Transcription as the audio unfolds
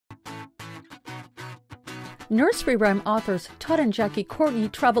Nursery rhyme authors Todd and Jackie Courtney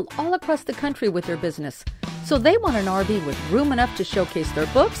travel all across the country with their business. So they want an RV with room enough to showcase their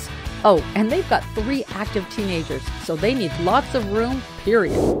books. Oh, and they've got 3 active teenagers, so they need lots of room,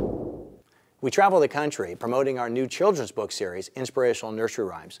 period. We travel the country promoting our new children's book series, Inspirational Nursery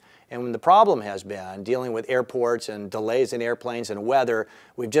Rhymes. And the problem has been dealing with airports and delays in airplanes and weather,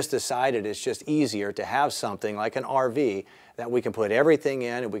 we've just decided it's just easier to have something like an RV that we can put everything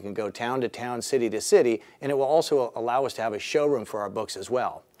in, and we can go town to town, city to city, and it will also allow us to have a showroom for our books as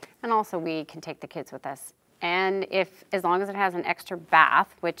well. And also we can take the kids with us. And as long as it has an extra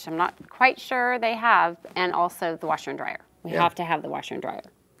bath, which I'm not quite sure they have, and also the washer and dryer. We have to have the washer and dryer.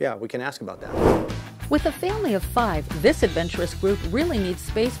 Yeah, we can ask about that. With a family of 5, this adventurous group really needs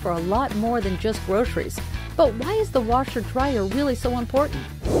space for a lot more than just groceries. But why is the washer-dryer really so important?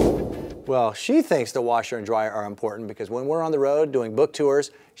 Well, she thinks the washer and dryer are important because when we're on the road doing book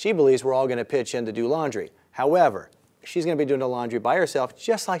tours, she believes we're all going to pitch in to do laundry. However, she's going to be doing the laundry by herself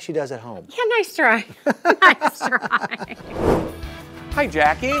just like she does at home. Yeah, nice try. Nice try. Hi,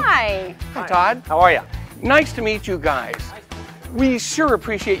 Jackie. Hi. Hi, Todd. How are you? Nice to meet you guys. We sure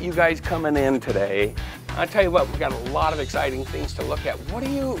appreciate you guys coming in today. I'll tell you what, we've got a lot of exciting things to look at. What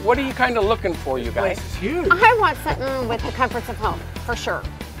are you kind of looking for, you guys? This is huge. I want something with the comforts of home, for sure.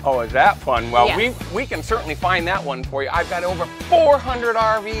 Oh, is that fun? Well, yes. we can certainly find that one for you. I've got over 400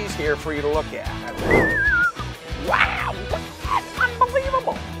 RVs here for you to look at. Wow, that's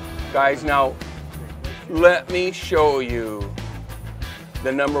unbelievable. Guys, now, let me show you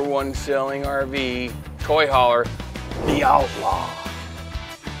the #1 selling RV, toy hauler, the Outlaw.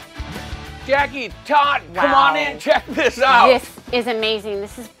 Jackie, Todd, come on in, check this out. This is amazing.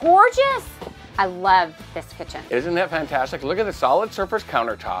 This is gorgeous. I love this kitchen. Isn't that fantastic? Look at the solid surface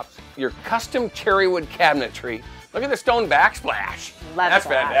countertops, your custom cherrywood cabinetry. Look at the stone backsplash. Love That's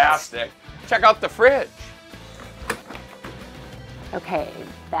that. fantastic. Check out the fridge. Okay,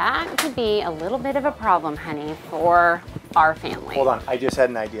 that could be a little bit of a problem, honey, for our family. Hold on, I just had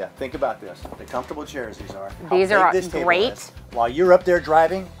an idea. Think about this. The comfortable chairs these are. These are great. While you're up there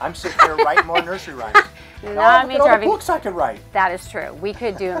driving, I'm sitting there writing more nursery rhymes. Not me look at all driving. the books I could write. That is true. We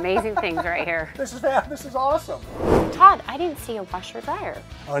could do amazing things right here. This is awesome. Todd, I didn't see a washer dryer.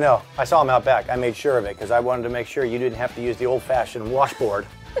 Oh no, I saw him out back. I made sure of it because I wanted to make sure you didn't have to use the old-fashioned washboard.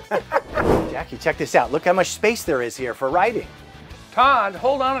 Jackie, check this out. Look how much space there is here for writing. Todd,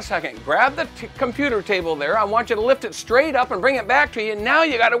 hold on a second. Grab the computer table there. I want you to lift it straight up and bring it back to you. Now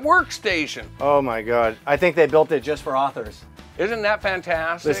you got a workstation. Oh my God. I think they built it just for authors. Isn't that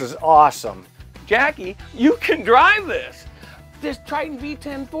fantastic? This is awesome. Jackie, you can drive this. This Triton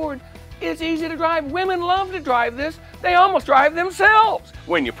V10 Ford, it's easy to drive. Women love to drive this. They almost drive themselves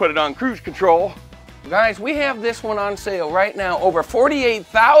when you put it on cruise control. Guys, we have this one on sale right now, over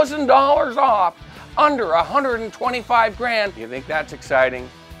 $48,000 off, under 125 grand. You think that's exciting?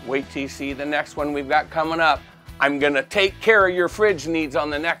 Wait till you see the next one we've got coming up. I'm gonna take care of your fridge needs on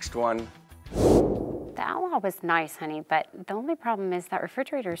the next one. The Outlaw was nice, honey, but the only problem is that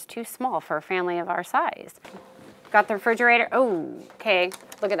refrigerator is too small for a family of our size. Got the refrigerator. Oh, okay.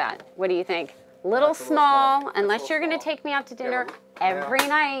 Look at that. What do you think? Little small, unless you're going to take me out to dinner every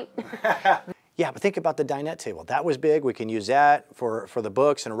night. Yeah, but think about the dinette table. That was big. We can use that for the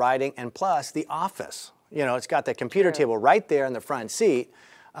books and writing, and plus the office. You know, it's got the computer table right there in the front seat.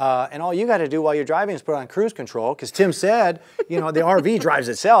 And all you got to do while you're driving is put on cruise control, because Tim said, you know, the RV drives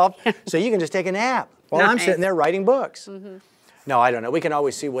itself, so you can just take a nap while I'm sitting there writing books. No, I don't know. We can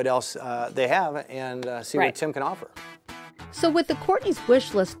always see what else they have and see what Tim can offer. So with the Courtney's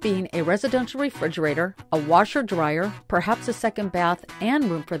wish list being a residential refrigerator, a washer-dryer, perhaps a second bath, and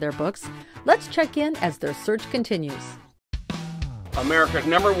room for their books, let's check in as their search continues. America's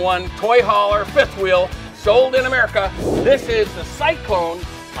 #1 toy hauler, fifth wheel, sold in America. This is the Cyclone.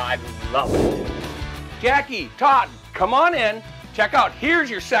 I love it. Jackie, Todd, come on in. Check out, here's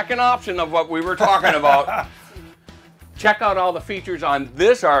your second option of what we were talking about. Check out all the features on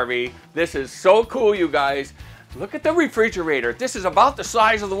this RV. This is so cool, you guys. Look at the refrigerator. This is about the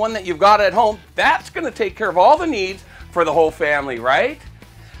size of the one that you've got at home. That's gonna take care of all the needs for the whole family, right?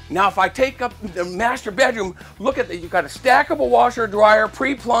 Now, if I take up the master bedroom, look at that. You've got a stackable washer, dryer,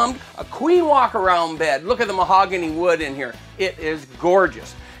 pre-plumbed, a queen walk-around bed. Look at the mahogany wood in here. It is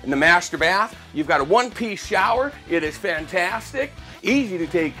gorgeous. In the master bath, you've got a one-piece shower. It is fantastic. Easy to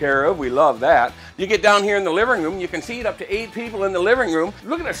take care of. We love that. You get down here in the living room, you can seat up to 8 people in the living room.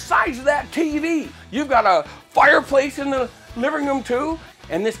 Look at the size of that TV. You've got a fireplace in the living room too.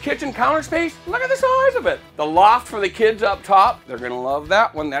 And this kitchen counter space, look at the size of it. The loft for the kids up top, they're gonna love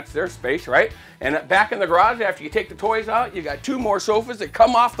that one. That's their space, right? And back in the garage, after you take the toys out, you got 2 more sofas that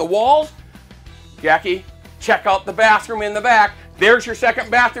come off the walls. Jackie, Check out the bathroom in the back. There's your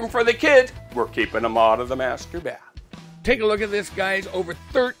second bathroom for the kids. We're keeping them out of the master bath. Take a look at this, guys. Over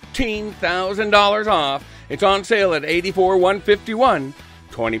 $13,000 off. It's on sale at $84,151.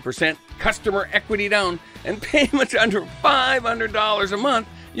 20% customer equity down and payments under $500 a month.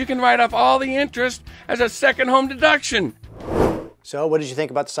 You can write off all the interest as a second home deduction. So what did you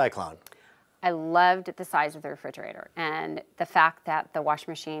think about the Cyclone? I loved the size of the refrigerator and the fact that the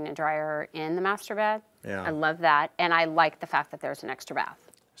washing machine and dryer are in the master bed. Yeah. I love that, and I like the fact that there's an extra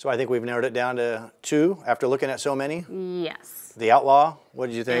bath. So I think we've narrowed it down to 2 after looking at so many. Yes. The Outlaw, what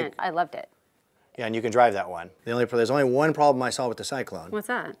did you think? And I loved it. Yeah, and you can drive that one. There's only one problem I saw with the Cyclone. What's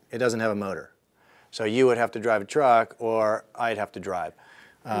that? It doesn't have a motor. So you would have to drive a truck or I'd have to drive.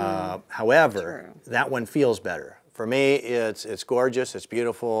 However, that one feels better. For me, it's gorgeous, it's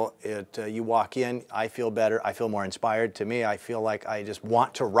beautiful. You walk in, I feel better, I feel more inspired. To me, I feel like I just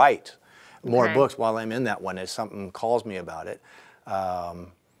want to write more books while I'm in that one as something calls me about it.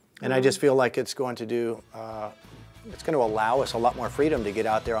 And I just feel like it's going to do, it's going to allow us a lot more freedom to get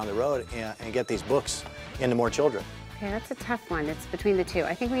out there on the road and get these books into more children. Okay, that's a tough one. It's between the two.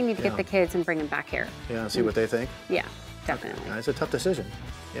 I think we need to get the kids and bring them back here. Yeah, see what they think? Yeah, definitely. It's a tough decision.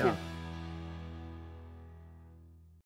 Yeah.